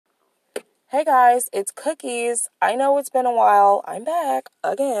Hey guys, it's Cookies. I know it's been a while. I'm back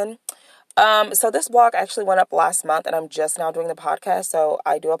again. So this blog actually went up last month and I'm just now doing the podcast, so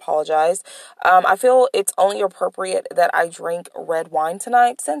I do apologize. I feel it's only appropriate that I drink red wine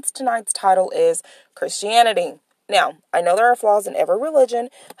tonight since tonight's title is Christianity. Now, I know there are flaws in every religion.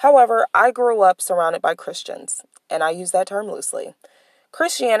 However, I grew up surrounded by Christians, and I use that term loosely.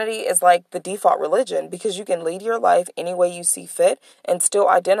 Christianity is like the default religion because you can lead your life any way you see fit and still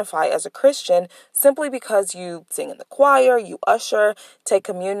identify as a Christian simply because you sing in the choir, you usher, take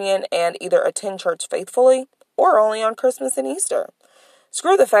communion, and either attend church faithfully or only on Christmas and Easter.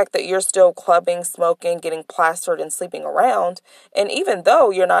 Screw the fact that you're still clubbing, smoking, getting plastered, and sleeping around, and even though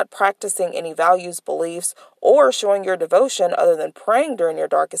you're not practicing any values, beliefs, or showing your devotion other than praying during your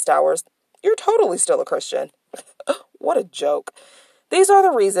darkest hours, you're totally still a Christian. What a joke. These are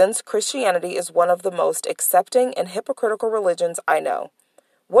the reasons Christianity is one of the most accepting and hypocritical religions I know.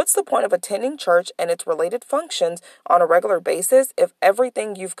 What's the point of attending church and its related functions on a regular basis if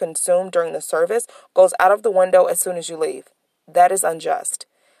everything you've consumed during the service goes out of the window as soon as you leave? That is unjust.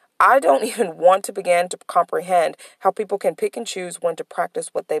 I don't even want to begin to comprehend how people can pick and choose when to practice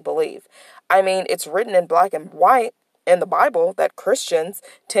what they believe. I mean, it's written in black and white in the Bible that Christians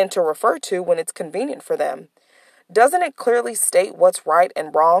tend to refer to when it's convenient for them. Doesn't it clearly state what's right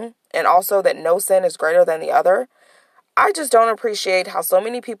and wrong, and also that no sin is greater than the other? I just don't appreciate how so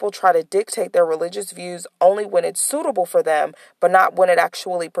many people try to dictate their religious views only when it's suitable for them, but not when it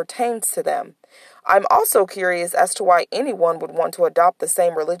actually pertains to them. I'm also curious as to why anyone would want to adopt the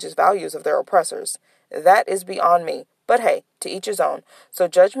same religious values of their oppressors. That is beyond me. But hey, to each his own. So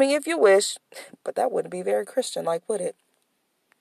judge me if you wish, but that wouldn't be very Christian-like, would it?